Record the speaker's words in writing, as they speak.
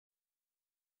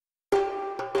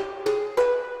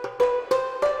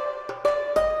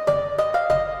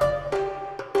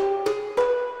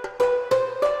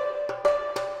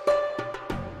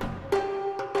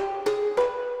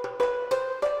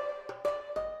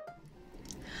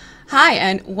Hi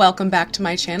and welcome back to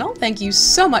my channel. Thank you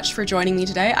so much for joining me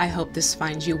today. I hope this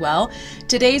finds you well.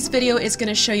 Today's video is going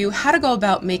to show you how to go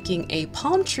about making a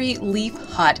palm tree leaf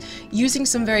hut using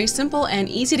some very simple and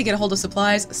easy to get a hold of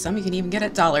supplies. Some you can even get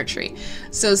at Dollar Tree.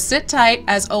 So sit tight,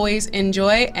 as always,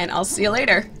 enjoy, and I'll see you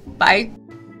later. Bye!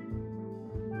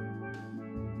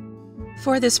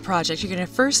 For this project, you're going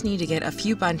to first need to get a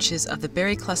few bunches of the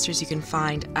berry clusters you can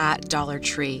find at Dollar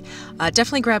Tree.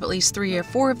 Definitely grab at least 3 or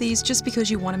 4 of these just because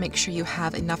you want to make sure you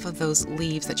have enough of those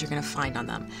leaves that you're going to find on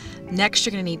them. Next,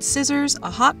 you're going to need scissors,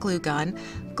 a hot glue gun,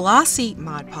 glossy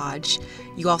Mod Podge.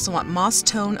 You also want moss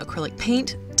tone acrylic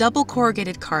paint, double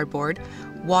corrugated cardboard,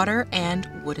 water, and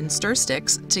wooden stir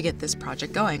sticks to get this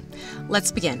project going.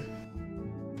 Let's begin.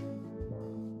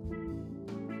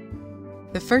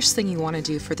 The first thing you want to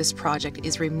do for this project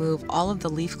is remove all of the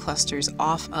leaf clusters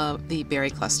off of the berry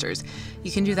clusters.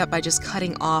 You can do that by just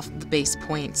cutting off the base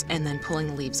points and then pulling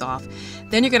the leaves off.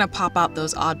 Then you're going to pop out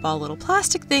those oddball little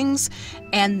plastic things,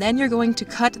 and then you're going to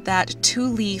cut that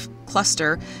 2-leaf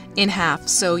cluster in half,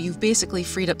 so you've basically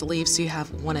freed up the leaves so you have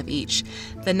one of each.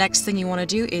 The next thing you want to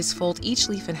do is fold each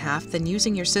leaf in half, then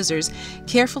using your scissors,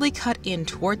 carefully cut in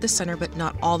toward the center but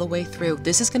not all the way through.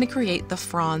 This is going to create the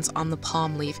fronds on the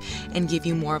palm leaf and give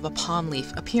you more of a palm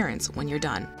leaf appearance when you're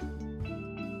done.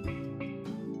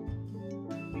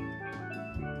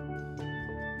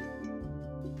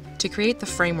 To create the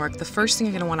framework, the first thing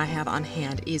you're going to want to have on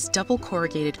hand is double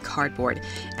corrugated cardboard,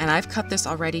 and I've cut this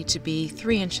already to be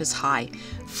 3 inches high.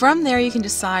 From there you can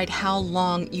decide how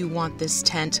long you want this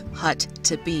tent hut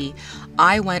to be.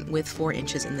 I went with 4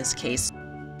 inches in this case.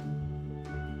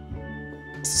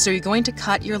 So you're going to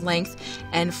cut your length,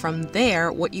 and from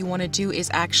there what you want to do is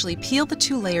actually peel the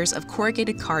 2 layers of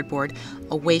corrugated cardboard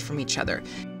away from each other.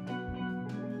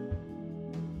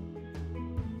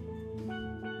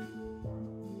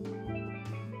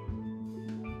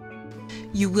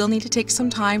 You will need to take some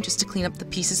time just to clean up the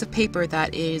pieces of paper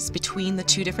that is between the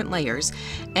 2 different layers,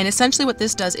 and essentially what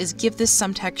this does is give this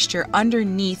some texture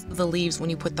underneath the leaves when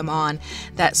you put them on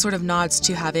that sort of nods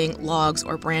to having logs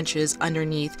or branches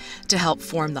underneath to help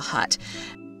form the hut.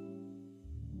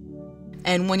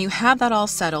 And when you have that all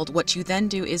settled, what you then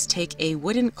do is take a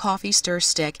wooden coffee stir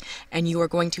stick and you are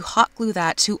going to hot glue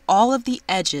that to all of the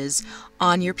edges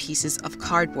on your pieces of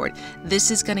cardboard. This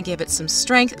is going to give it some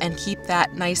strength and keep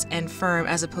that nice and firm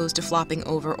as opposed to flopping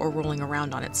over or rolling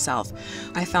around on itself.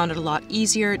 I found it a lot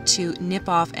easier to nip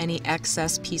off any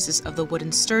excess pieces of the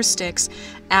wooden stir sticks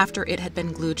after it had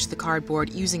been glued to the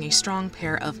cardboard using a strong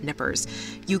pair of nippers.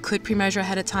 You could pre-measure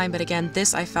ahead of time, but again,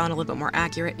 this I found a little bit more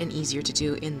accurate and easier to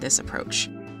do in this approach.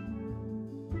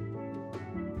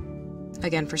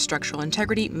 Again, for structural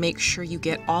integrity, make sure you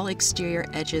get all exterior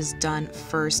edges done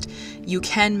first. You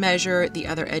can measure the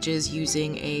other edges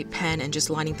using a pen and just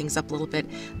lining things up a little bit.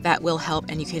 That will help,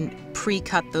 and you can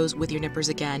pre-cut those with your nippers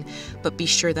again, but be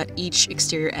sure that each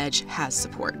exterior edge has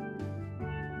support.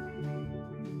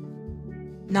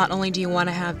 Not only do you want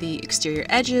to have the exterior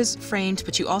edges framed,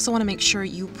 but you also want to make sure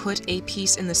you put a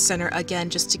piece in the center, again,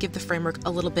 just to give the framework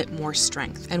a little bit more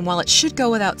strength. And while it should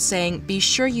go without saying, be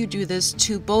sure you do this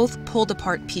to both pulled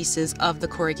apart pieces of the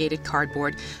corrugated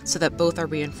cardboard so that both are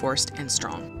reinforced and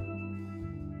strong.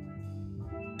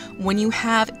 When you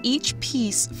have each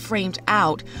piece framed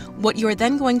out, what you're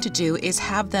then going to do is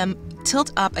have them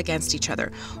tilt up against each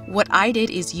other. What I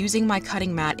did is, using my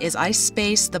cutting mat, is I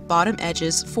spaced the bottom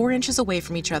edges 4 inches away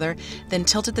from each other, then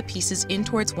tilted the pieces in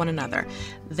towards one another.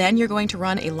 Then you're going to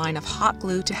run a line of hot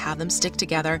glue to have them stick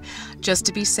together. Just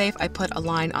to be safe, I put a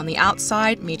line on the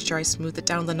outside, made sure I smoothed it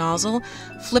down the nozzle,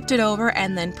 flipped it over,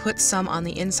 and then put some on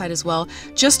the inside as well,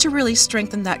 just to really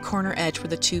strengthen that corner edge where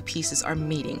the 2 pieces are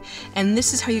meeting. And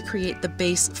this is how you create the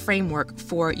base framework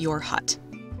for your hut.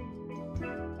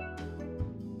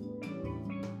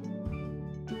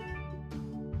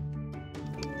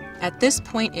 At this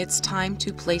point, it's time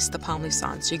to place the palm leaves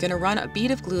on. So you're going to run a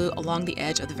bead of glue along the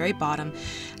edge of the very bottom,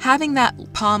 having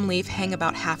that palm leaf hang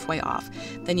about halfway off.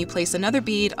 Then you place another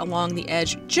bead along the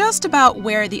edge just about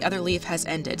where the other leaf has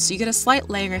ended. So you get a slight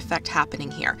layering effect happening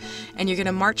here. And you're going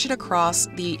to march it across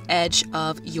the edge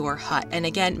of your hut. And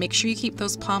again, make sure you keep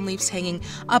those palm leaves hanging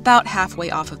about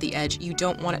halfway off of the edge. You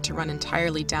don't want it to run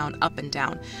entirely down, up and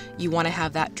down. You want to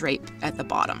have that drape at the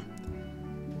bottom.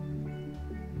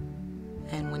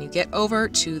 And when you get over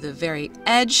to the very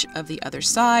edge of the other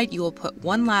side, you will put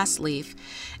one last leaf.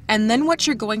 And then what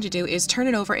you're going to do is turn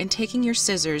it over, and taking your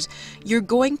scissors, you're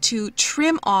going to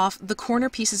trim off the corner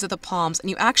pieces of the palms, and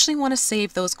you actually want to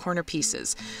save those corner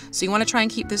pieces. So you want to try and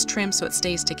keep this trim so it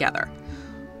stays together.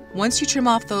 Once you trim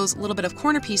off those little bit of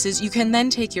corner pieces, you can then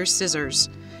take your scissors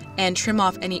and trim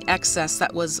off any excess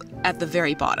that was at the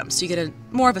very bottom, so you get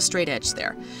more of a straight edge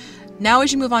there. Now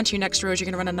as you move on to your next rows, you're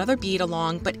going to run another bead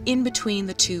along, but in between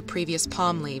the two previous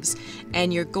palm leaves,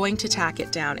 and you're going to tack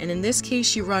it down. And in this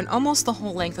case, you run almost the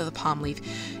whole length of the palm leaf.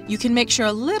 You can make sure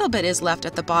a little bit is left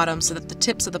at the bottom so that the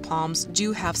tips of the palms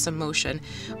do have some motion,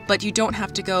 but you don't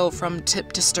have to go from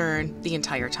tip to stern the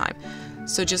entire time.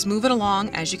 So just move it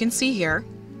along, as you can see here,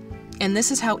 and this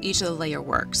is how each of the layer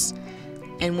works.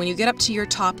 And when you get up to your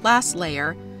top last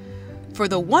layer, for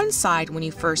the one side when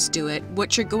you first do it,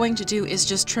 what you're going to do is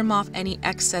just trim off any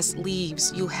excess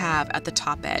leaves you have at the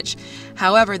top edge.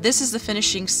 However, this is the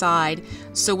finishing side,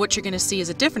 so what you're going to see is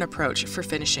a different approach for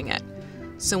finishing it.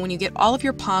 So when you get all of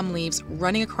your palm leaves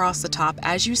running across the top,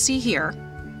 as you see here,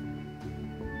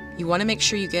 you want to make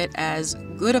sure you get as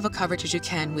good of a coverage as you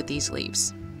can with these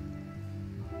leaves.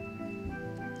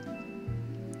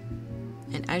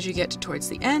 And as you get towards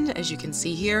the end, as you can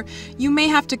see here, you may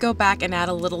have to go back and add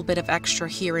a little bit of extra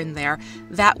here and there.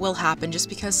 That will happen just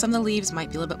because some of the leaves might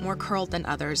be a little bit more curled than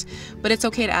others, but it's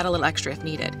okay to add a little extra if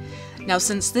needed. Now,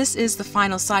 since this is the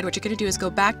final side, what you're going to do is go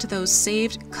back to those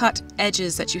saved cut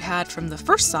edges that you had from the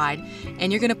first side,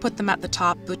 and you're going to put them at the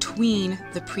top between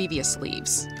the previous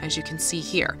leaves, as you can see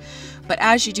here. But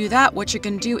as you do that, what you're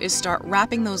going to do is start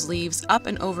wrapping those leaves up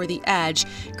and over the edge,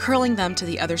 curling them to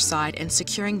the other side and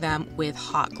securing them with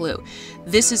hot glue.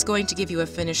 This is going to give you a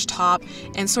finished top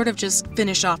and sort of just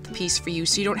finish off the piece for you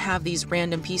so you don't have these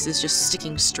random pieces just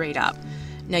sticking straight up.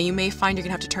 Now you may find you're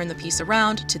going to have to turn the piece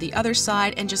around to the other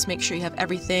side and just make sure you have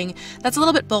everything that's a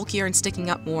little bit bulkier and sticking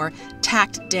up more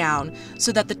tacked down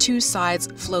so that the two sides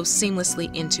flow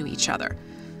seamlessly into each other.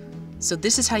 So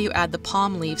this is how you add the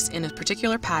palm leaves in a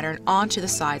particular pattern onto the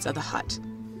sides of the hut.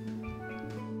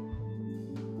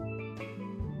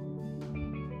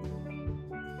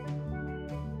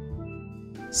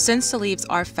 Since the leaves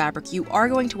are fabric, you are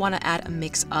going to want to add a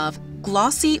mix of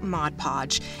glossy Mod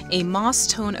Podge, a moss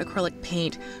tone acrylic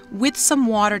paint, with some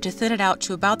water to thin it out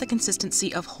to about the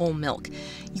consistency of whole milk.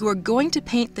 You are going to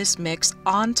paint this mix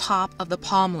on top of the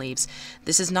palm leaves.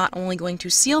 This is not only going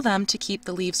to seal them to keep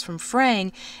the leaves from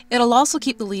fraying, it'll also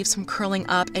keep the leaves from curling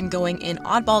up and going in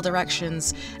oddball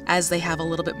directions as they have a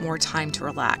little bit more time to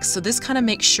relax. So this kind of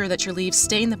makes sure that your leaves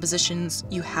stay in the positions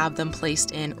you have them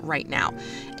placed in right now.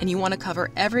 And you want to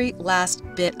cover every last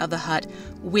bit of the hut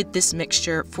with this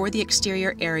mixture for the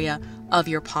exterior area of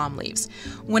your palm leaves.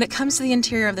 When it comes to the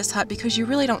interior of this hut, because you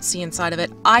really don't see inside of it,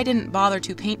 I didn't bother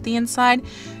to paint the inside.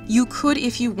 You could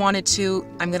if you wanted to.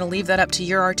 I'm going to leave that up to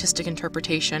your artistic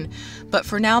interpretation, but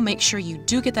for now make sure you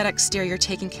do get that exterior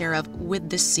taken care of with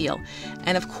this seal.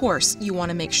 And of course you want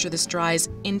to make sure this dries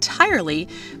entirely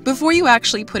before you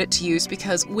actually put it to use,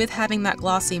 because with having that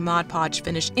glossy Mod Podge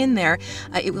finish in there,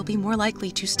 it will be more likely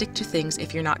to stick to things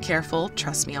if you're not careful.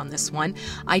 Trust me on this one.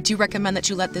 I do recommend that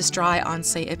you let this dry on,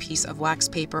 say, a piece of wax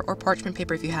paper or parchment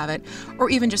paper if you have it,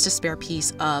 or even just a spare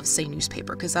piece of, say,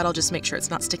 newspaper, because that'll just make sure it's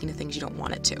not sticking to things you don't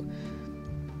want it to.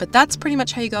 But that's pretty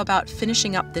much how you go about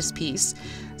finishing up this piece.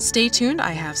 Stay tuned,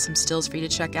 I have some stills for you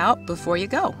to check out before you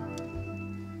go.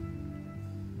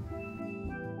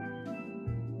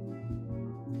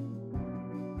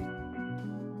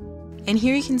 And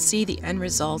here you can see the end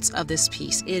results of this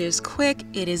piece. It is quick,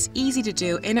 it is easy to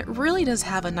do, and it really does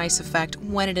have a nice effect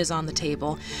when it is on the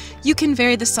table. You can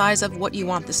vary the size of what you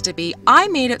want this to be. I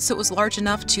made it so it was large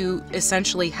enough to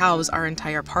essentially house our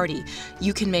entire party.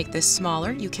 You can make this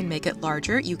smaller, you can make it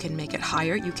larger, you can make it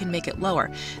higher, you can make it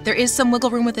lower. There is some wiggle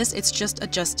room with this, it's just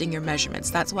adjusting your measurements.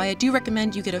 That's why I do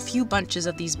recommend you get a few bunches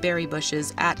of these berry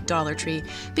bushes at Dollar Tree,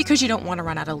 because you don't want to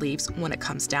run out of leaves when it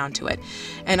comes down to it.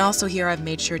 And also here I've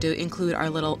made sure to include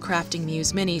our little Crafting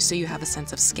Muse mini so you have a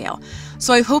sense of scale.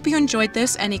 So I hope you enjoyed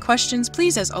this. Any questions,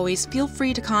 please, as always, feel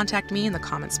free to contact me in the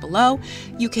comments below.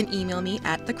 You can email me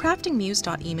at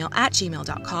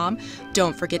thecraftingmuse.email@gmail.com.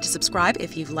 Don't forget to subscribe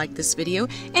if you've liked this video,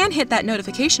 and hit that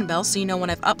notification bell so you know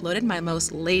when I've uploaded my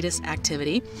most latest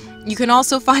activity. You can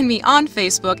also find me on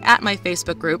Facebook at my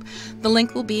Facebook group. The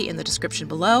link will be in the description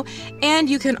below, and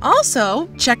you can also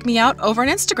check me out over on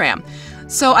Instagram.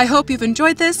 So I hope you've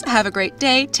enjoyed this. Have a great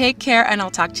day, take care, and I'll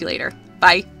talk to you later.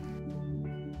 Bye.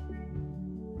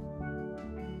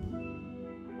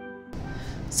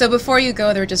 So before you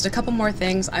go, there are just a couple more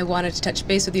things I wanted to touch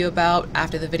base with you about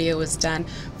after the video was done.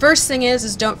 First thing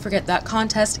is don't forget that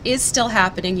contest is still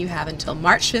happening. You have until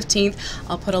March 15th.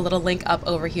 I'll put a little link up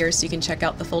over here so you can check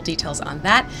out the full details on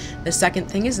that. The second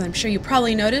thing is, and I'm sure you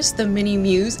probably noticed, the mini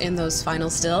Muse in those final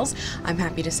stills. I'm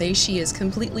happy to say she is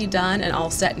completely done and all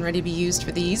set and ready to be used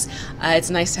for these. It's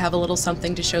nice to have a little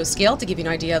something to show scale to give you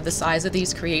an idea of the size of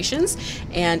these creations.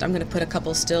 And I'm going to put a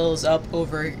couple stills up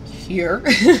over here.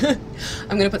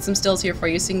 I'm going to put some stills here for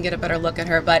you so you can get a better look at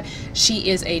her, but she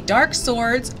is a Dark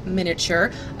Swords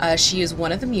miniature. She is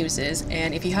one of the Muses,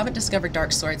 and if you haven't discovered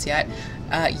Dark Swords yet,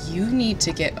 you need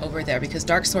to get over there because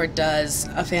Dark Sword does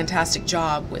a fantastic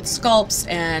job with sculpts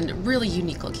and really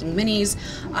unique looking minis.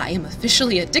 I am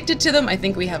officially addicted to them. I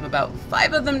think we have about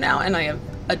 5 of them now, and I have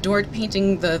adored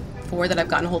painting the 4 that I've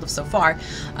gotten a hold of so far.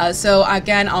 So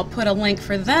again, I'll put a link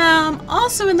for them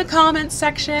also in the comments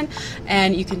section,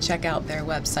 and you can check out their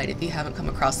website if you haven't come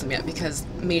across them yet, because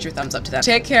major thumbs up to them.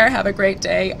 Take care, have a great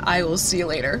day. I will see you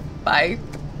later. Bye.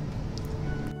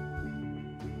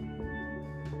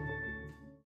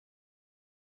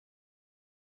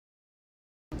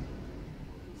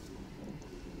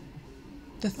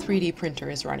 The 3D printer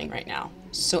is running right now,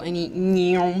 so any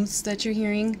neons that you're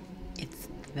hearing, it's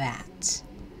that.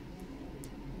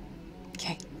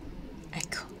 Okay,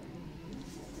 echo.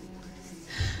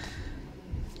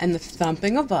 And the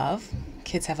thumping above,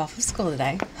 kids have off of school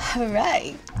today. All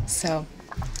right, so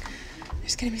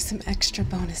there's gonna be some extra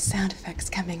bonus sound effects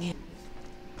coming in.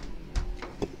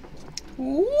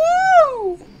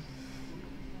 Woo!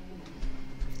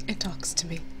 It talks to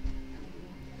me.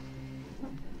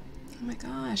 Oh my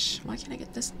gosh, why can't I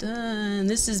get this done?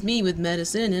 This is me with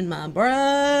medicine in my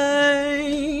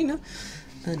brain.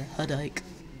 And a headache.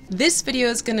 This video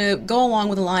is going to go along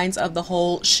with the lines of the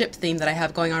whole ship theme that I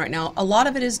have going on right now. A lot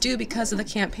of it is due because of the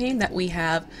campaign that we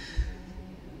have.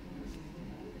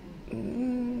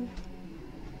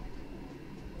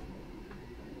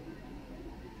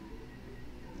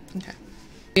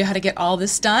 Okay. How to get all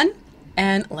this done,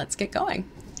 and let's get going.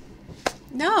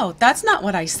 No, that's not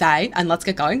what I said. And let's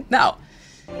get going. No,